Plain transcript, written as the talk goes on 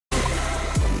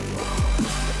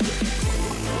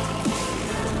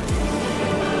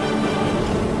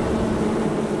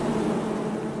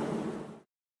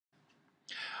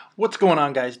What's going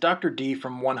on, guys? Dr. D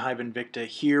from OneHive Invicta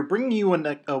here, bringing you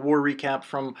a war recap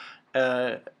from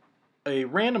a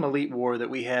random elite war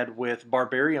that we had with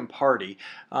BarbariaNParty.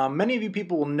 Many of you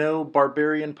people will know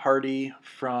BarbariaNParty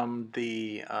from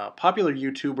the popular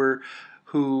YouTuber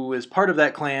who is part of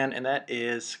that clan, and that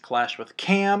is Clash with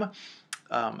Cam.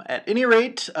 At any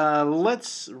rate,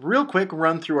 let's real quick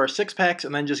run through our 6-packs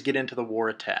and then just get into the war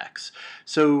attacks.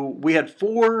 So we had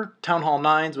 4 Town Hall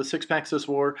 9s with 6-packs this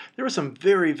war. There were some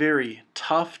very, very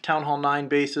tough Town Hall 9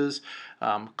 bases.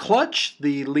 Clutch,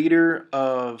 the leader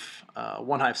of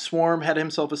OneHive Swarm, had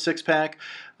himself a 6-pack.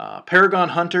 Paragon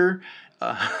Hunter,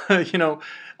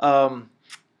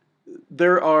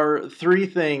 there are 3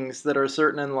 things that are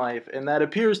certain in life, and that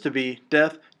appears to be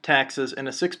death, taxes, and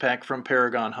a 6-pack from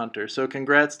Paragon Hunter. So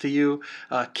congrats to you.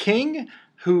 King,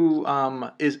 who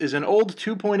is an old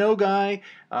 2.0 guy,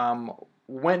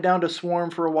 went down to Swarm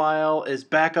for a while, is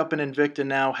back up in Invicta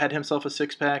now, had himself a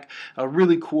 6-pack, a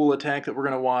really cool attack that we're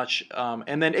going to watch.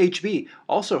 And then HB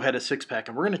also had a 6-pack,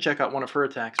 and we're going to check out one of her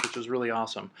attacks, which was really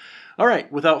awesome. All right,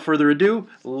 without further ado,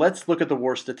 let's look at the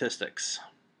war statistics.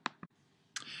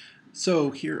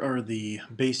 So here are the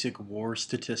basic war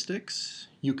statistics.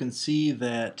 You can see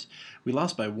that we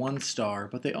lost by 1 star,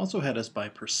 but they also had us by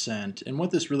percent. And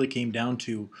what this really came down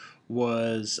to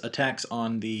was attacks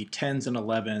on the 10s and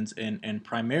 11s and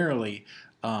primarily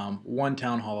 1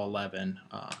 Town Hall 11.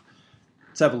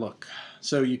 Let's have a look.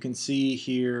 So you can see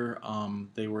here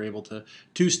they were able to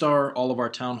 2-star all of our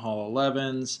Town Hall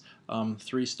 11s,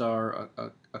 3-star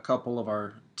a couple of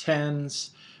our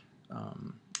 10s,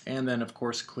 and then, of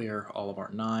course, clear all of our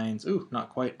 9s. Ooh,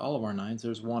 not quite all of our 9s.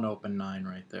 There's 1 open 9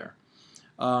 right there.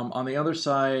 On the other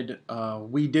side,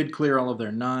 we did clear all of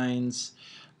their 9s.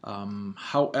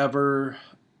 However,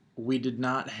 we did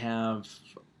not have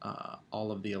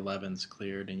all of the 11s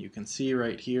cleared. And you can see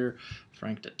right here,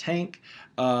 Frank the Tank,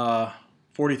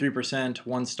 43%,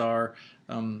 1 star.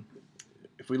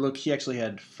 If we look, he actually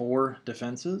had 4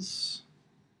 defenses.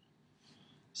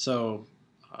 So,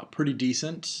 pretty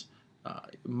decent.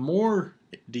 More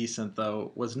decent,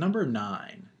 though, was number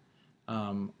 9.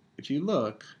 If you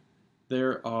look,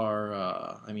 there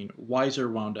are,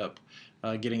 Weiser wound up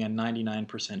getting a 99%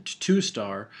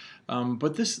 2-star,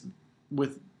 but this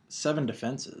with 7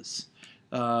 defenses.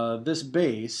 This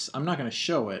base, I'm not going to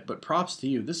show it, but props to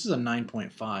you. This is a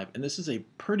 9.5, and this is a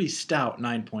pretty stout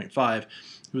 9.5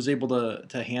 who was able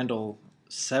to handle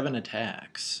 7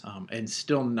 attacks and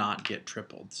still not get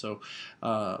tripled. So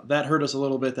that hurt us a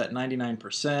little bit, that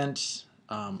 99%.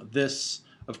 This,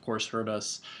 of course, hurt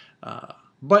us.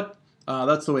 But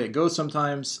that's the way it goes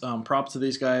sometimes. Props to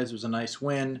these guys. It was a nice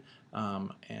win.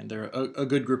 And they're a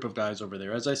good group of guys over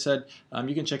there. As I said,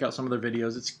 you can check out some of their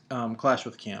videos. It's Clash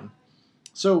with Cam.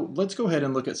 So let's go ahead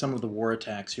and look at some of the war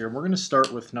attacks here. We're going to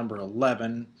start with number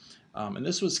 11. And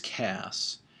this was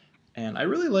Cass. And I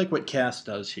really like what Cass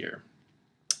does here.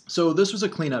 So this was a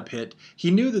cleanup hit.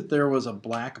 He knew that there was a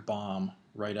black bomb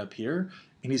right up here,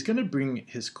 and he's going to bring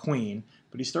his queen,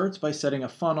 but he starts by setting a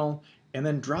funnel and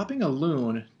then dropping a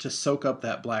loon to soak up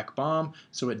that black bomb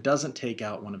so it doesn't take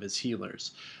out one of his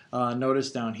healers.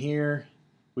 Notice down here,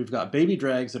 we've got baby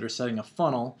drags that are setting a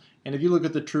funnel, and if you look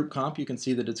at the troop comp, you can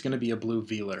see that it's going to be a blue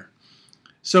Veeler.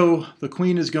 So the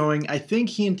queen is going. I think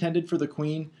he intended for the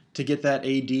queen to get that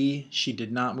AD. She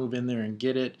did not move in there and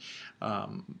get it.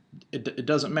 It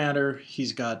doesn't matter.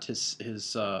 He's got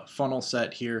his funnel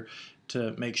set here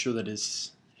to make sure that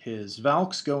his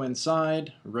Valks go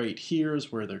inside. Right here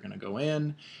is where they're going to go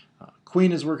in.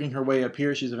 Queen is working her way up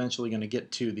here. She's eventually going to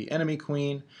get to the enemy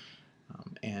queen.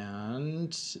 And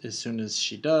as soon as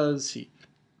she does, he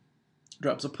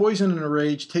drops a poison and a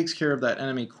rage, takes care of that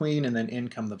enemy queen, and then in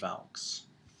come the Valks.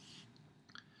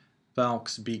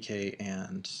 Valks, BK,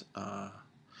 and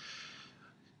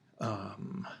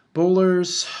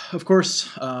bowlers. Of course,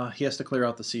 he has to clear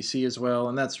out the CC as well,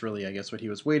 and that's really, I guess, what he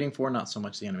was waiting for. Not so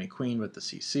much the enemy queen, but the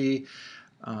CC.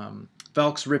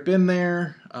 Valks rip in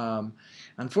there.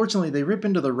 Unfortunately, they rip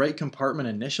into the right compartment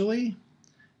initially,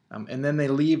 and then they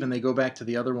leave and they go back to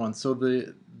the other one. So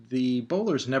the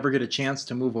bowlers never get a chance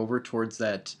to move over towards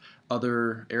that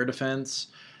other air defense.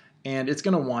 And it's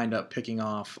going to wind up picking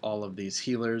off all of these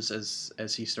healers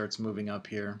as he starts moving up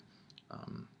here.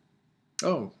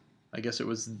 Oh, I guess it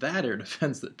was that air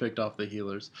defense that picked off the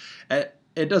healers.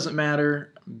 It doesn't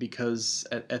matter because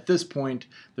at this point,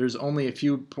 there's only a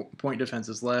few point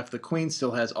defenses left. The queen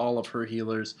still has all of her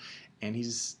healers, and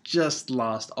he's just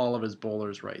lost all of his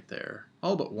bowlers right there.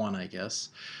 All but 1, I guess.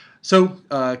 So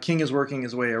King is working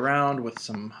his way around with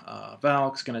some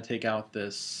Valks, going to take out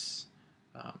this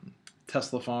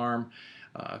Tesla farm,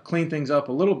 clean things up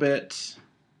a little bit.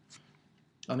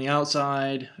 On the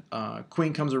outside,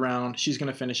 queen comes around. She's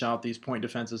going to finish out these point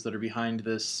defenses that are behind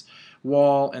this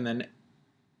wall, and then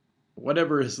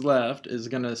whatever is left is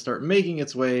going to start making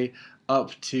its way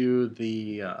up to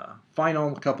the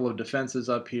final couple of defenses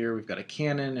up here. We've got a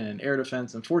cannon and an air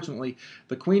defense. Unfortunately,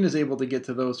 the queen is able to get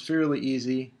to those fairly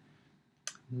easy.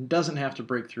 Doesn't have to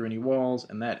break through any walls,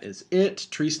 and that is it.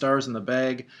 3 stars in the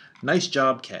bag. Nice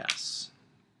job, Cass.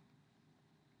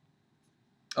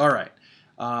 All right.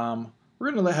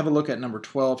 We're going to have a look at number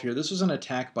 12 here. This was an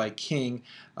attack by King.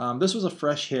 This was a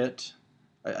fresh hit.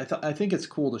 I think it's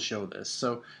cool to show this.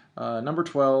 So number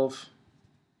 12,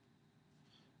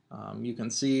 you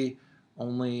can see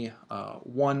only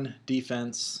 1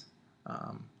 defense.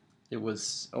 It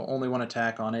was only 1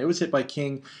 attack on it. It was hit by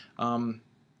King.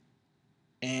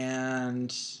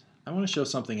 And I want to show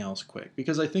something else quick,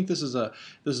 because I think this is a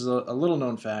little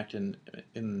known fact in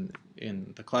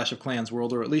the Clash of Clans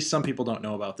world, or at least some people don't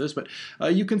know about this. But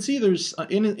you can see there's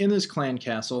in this clan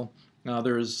castle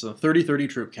there's a 30-30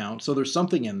 troop count, so there's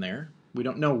something in there. We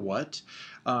don't know what.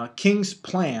 King's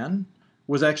plan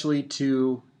was actually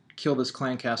to kill this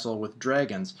clan castle with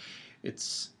dragons.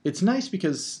 It's nice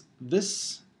because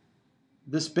this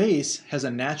base has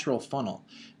a natural funnel.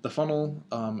 The funnel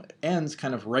ends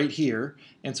kind of right here,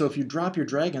 and so if you drop your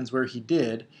dragons where he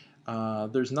did,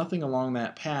 there's nothing along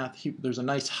that path. There's a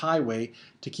nice highway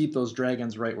to keep those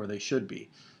dragons right where they should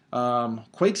be.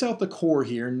 Quakes out the core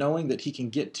here, knowing that he can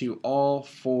get to all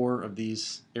 4 of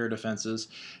these air defenses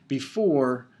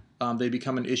before they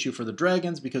become an issue for the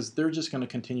dragons, because they're just going to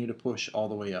continue to push all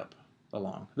the way up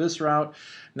along this route.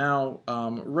 Now,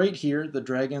 right here, the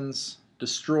dragons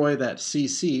destroy that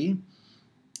CC,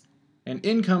 and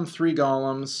in come 3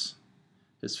 golems.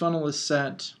 His funnel is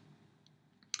set,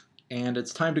 and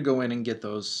it's time to go in and get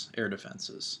those air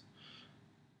defenses.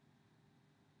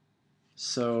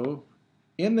 So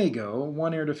in they go.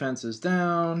 1 air defense is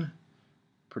down.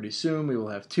 Pretty soon we will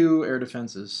have 2 air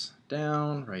defenses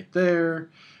down right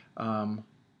there.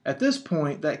 At this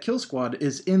point, that kill squad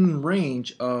is in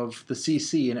range of the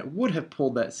CC, and it would have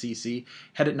pulled that CC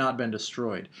had it not been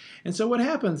destroyed. And so what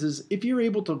happens is, if you're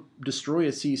able to destroy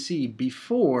a CC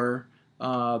before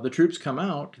the troops come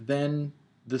out, then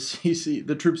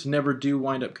the troops never do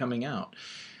wind up coming out.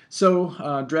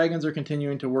 So dragons are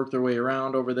continuing to work their way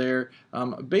around over there.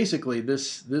 Basically,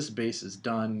 this base is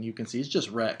done. You can see it's just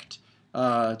wrecked.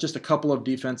 Just a couple of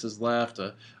defenses left.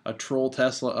 A troll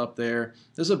Tesla up there.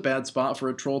 This is a bad spot for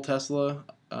a troll Tesla.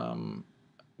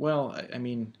 Well, I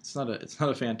mean, it's not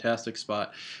a fantastic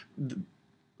spot.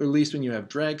 At least when you have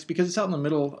drags, because it's out in the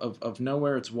middle of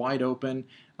nowhere. It's wide open.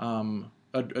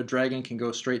 A dragon can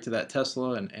go straight to that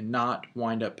Tesla and not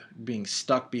wind up being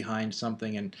stuck behind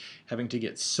something and having to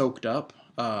get soaked up,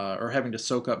 or having to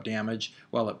soak up damage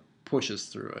while it pushes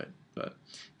through it. But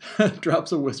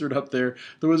drops a wizard up there.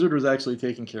 The wizard was actually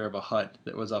taking care of a hut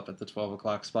that was up at the 12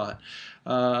 o'clock spot.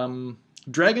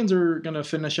 Dragons are going to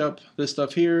finish up this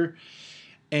stuff here.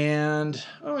 And,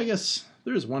 I guess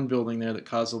there's one building there that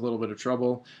caused a little bit of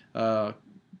trouble.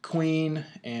 Queen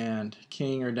and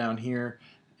King are down here.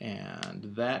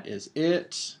 And that is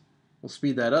it. We'll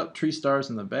speed that up. 3 stars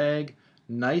in the bag.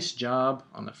 Nice job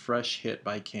on the fresh hit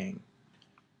by King.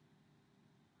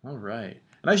 All right.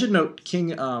 And I should note, King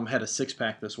had a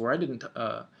 6-pack this war. I didn't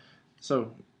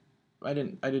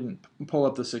pull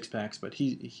up the 6-packs, but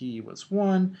he was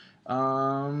 1.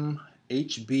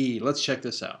 HB. Let's check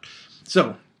this out.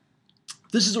 So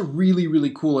this is a really,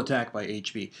 really cool attack by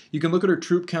HB. You can look at her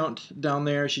troop count down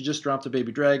there. She just dropped a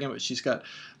baby dragon, but she's got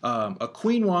a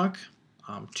queen walk,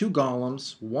 2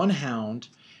 golems, 1 hound,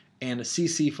 and a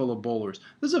CC full of bowlers.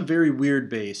 This is a very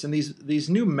weird base, and these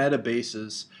new meta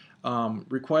bases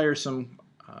require some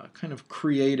kind of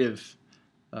creative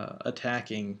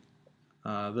attacking.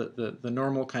 The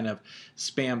normal kind of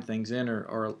spam things in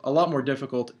are a lot more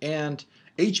difficult, and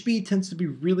HB tends to be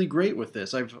really great with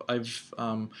this. I've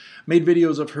made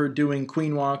videos of her doing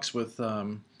queen walks with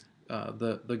the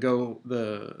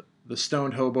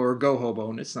stoned hobo, or go hobo,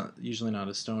 and it's usually not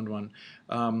a stoned one,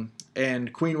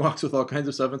 and queen walks with all kinds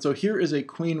of stuff. And so here is a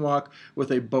queen walk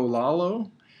with a bolalo.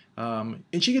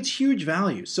 And she gets huge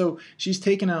value. So she's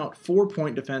taken out 4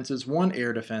 point defenses, 1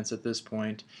 air defense at this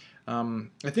point. I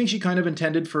think she kind of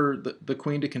intended for the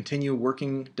queen to continue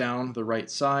working down the right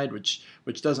side, which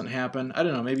doesn't happen. I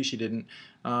don't know, maybe she didn't.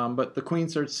 But the queen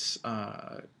starts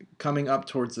coming up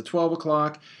towards the 12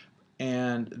 o'clock,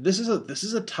 and this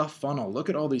is a tough funnel. Look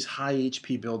at all these high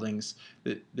HP buildings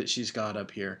that she's got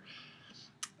up here.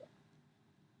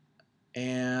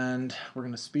 And we're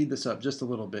going to speed this up just a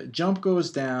little bit. Jump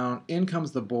goes down, in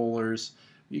comes the bowlers.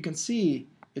 You can see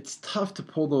it's tough to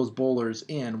pull those bowlers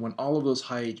in when all of those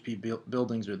high HP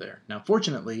buildings are there. Now,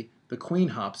 fortunately, the queen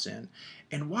hops in,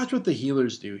 and watch what the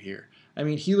healers do here. I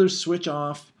mean, healers switch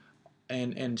off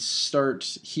and start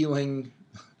healing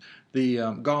the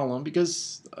golem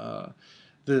because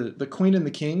the queen and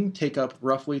the king take up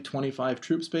roughly 25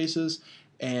 troop spaces,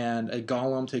 and a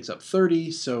golem takes up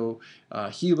 30, so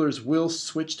healers will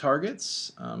switch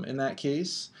targets in that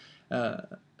case.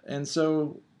 And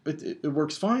so it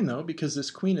works fine, though, because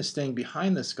this queen is staying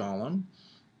behind this golem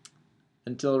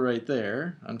until right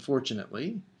there,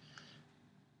 unfortunately.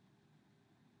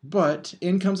 But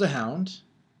in comes a hound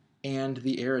and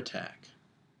the air attack.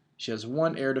 She has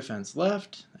 1 air defense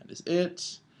left. That is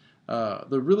it.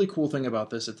 The really cool thing about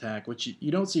this attack, which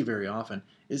you don't see very often,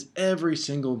 is every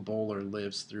single bowler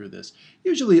lives through this.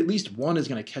 Usually at least one is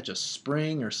going to catch a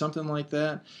spring or something like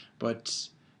that, but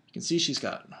you can see she's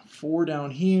got 4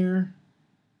 down here.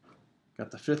 Got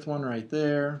the 5th one right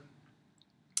there.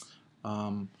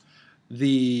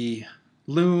 The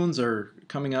loons are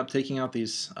coming up, taking out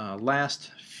these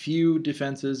last few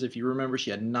defenses. If you remember, she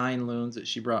had 9 loons that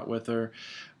she brought with her.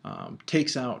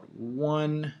 Takes out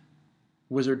 1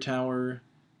 wizard tower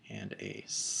and a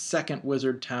 2nd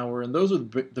wizard tower, and those are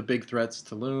the big threats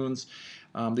to loons.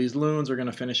 These loons are going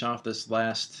to finish off this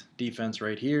last defense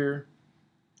right here.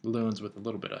 Loons with a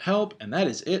little bit of help, and that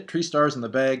is it. 3 stars in the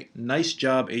bag. Nice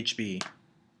job, HB.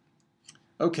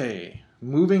 Okay,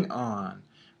 moving on.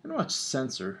 We're going to watch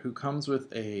Censor, who comes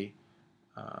with a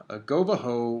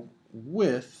Govaho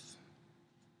with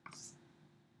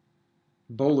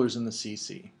bowlers in the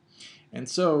CC. And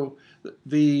so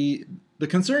the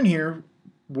concern here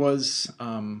was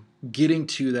getting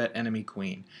to that enemy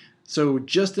queen. So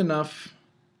just enough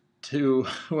to,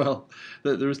 well,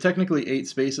 there was technically 8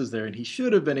 spaces there, and he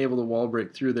should have been able to wall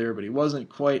break through there, but he wasn't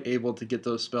quite able to get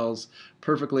those spells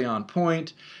perfectly on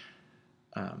point.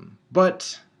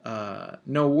 But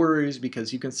no worries,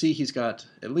 because you can see he's got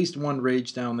at least 1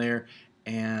 rage down there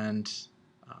and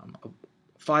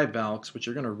 5 Valks, which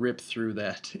are going to rip through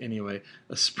that anyway.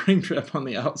 A spring trap on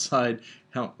the outside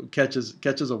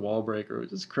catches a wall breaker,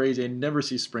 which is crazy. I never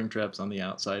see spring traps on the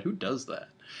outside. Who does that?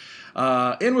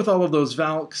 In with all of those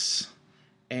Valks,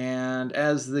 and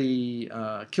as the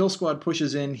kill squad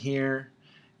pushes in here,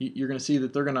 you're going to see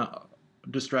that they're going to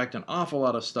distract an awful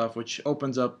lot of stuff, which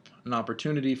opens up an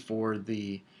opportunity for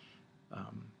the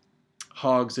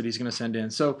hogs that he's going to send in.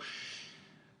 So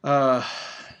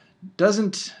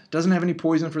doesn't have any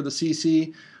poison for the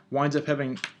CC, winds up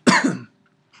having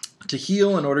to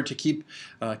heal in order to keep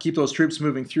those troops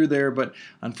moving through there, but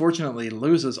unfortunately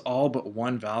loses all but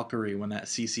 1 Valkyrie when that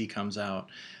CC comes out.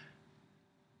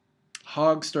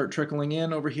 Hogs start trickling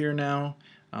in over here now,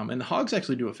 and the hogs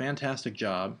actually do a fantastic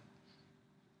job.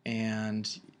 And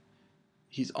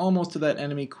he's almost to that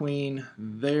enemy queen.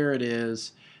 There it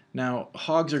is. Now,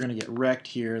 hogs are going to get wrecked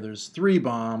here. There's 3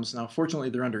 bombs. Now, fortunately,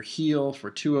 they're under heal for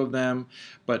 2 of them,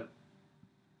 but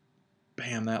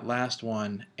bam, that last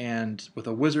one, and with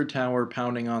a wizard tower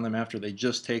pounding on them after they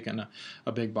just taken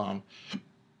a big bomb,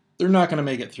 they're not going to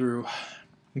make it through.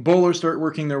 Bowlers start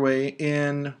working their way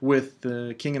in with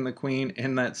the king and the queen,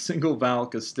 and that single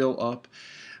Valk is still up.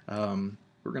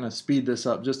 We're going to speed this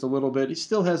up just a little bit. He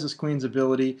still has his queen's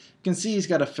ability. You can see he's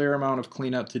got a fair amount of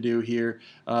cleanup to do here.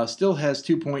 Still has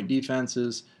 2-point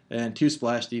defenses and 2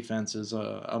 splash defenses,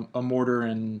 a mortar,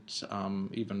 and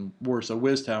even worse, a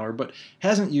whiz tower, but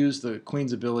hasn't used the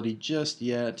queen's ability just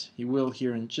yet. He will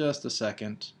here in just a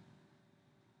second.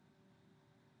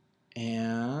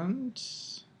 And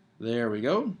there we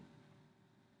go.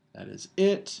 That is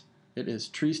it. It is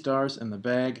 3 stars in the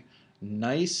bag.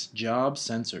 Nice job,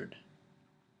 Censored.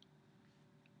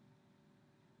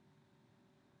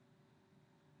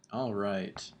 All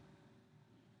right.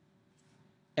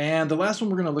 And the last one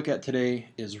we're going to look at today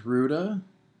is Ruda.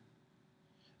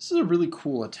 This is a really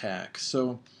cool attack.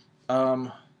 So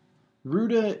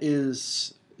Ruda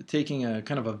is taking a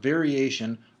kind of a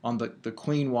variation on the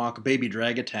Queen Walk Baby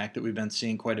Drag attack that we've been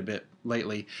seeing quite a bit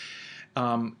lately.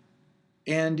 And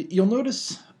you'll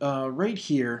notice right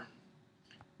here,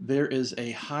 there is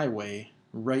a highway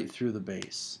right through the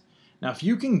base. Now, if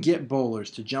you can get bowlers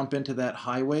to jump into that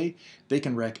highway, they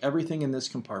can wreck everything in this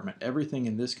compartment, everything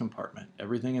in this compartment,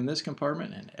 everything in this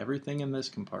compartment, and everything in this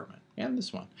compartment, and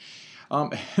this one,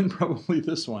 and probably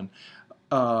this one.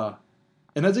 And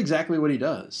that's exactly what he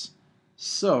does.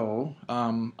 So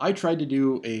I tried to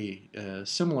do a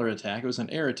similar attack. It was an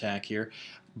air attack here.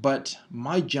 but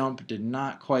my jump did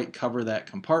not quite cover that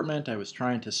compartment. I was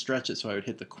trying to stretch it so I would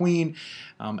hit the queen,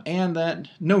 and that,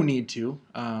 no need to.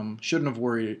 Shouldn't have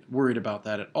worried about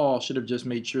that at all. Should have just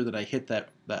made sure that I hit that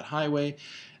highway.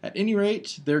 At any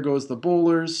rate, there goes the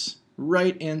bowlers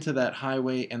right into that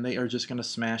highway, and they are just going to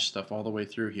smash stuff all the way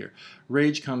through here.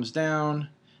 Rage comes down,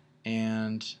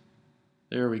 and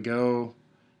there we go.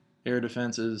 Air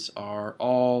defenses are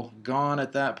all gone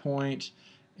at that point,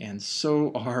 and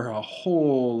so are a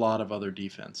whole lot of other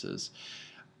defenses.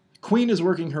 Queen is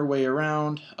working her way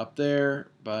around up there,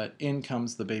 but in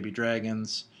comes the baby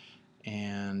dragons,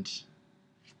 and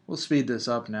we'll speed this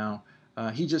up now.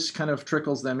 He just kind of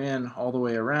trickles them in all the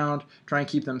way around, try and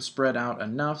keep them spread out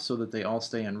enough so that they all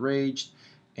stay enraged,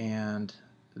 and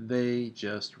they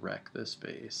just wreck this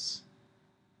base.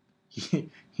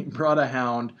 He brought a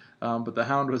hound, but the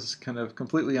hound was kind of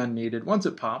completely unneeded. Once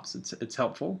it pops, it's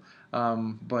helpful,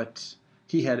 but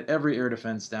he had every air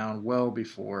defense down well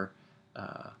before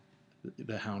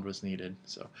the hound was needed.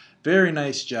 So very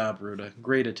nice job, Ruda.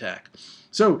 Great attack.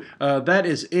 So that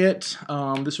is it.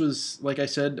 This was, like I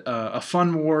said, a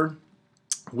fun war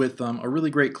with a really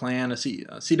great clan, a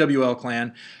CWL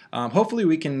clan. Hopefully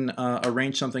we can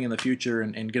arrange something in the future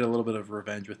and get a little bit of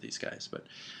revenge with these guys. But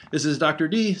this is Dr.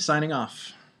 D signing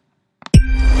off.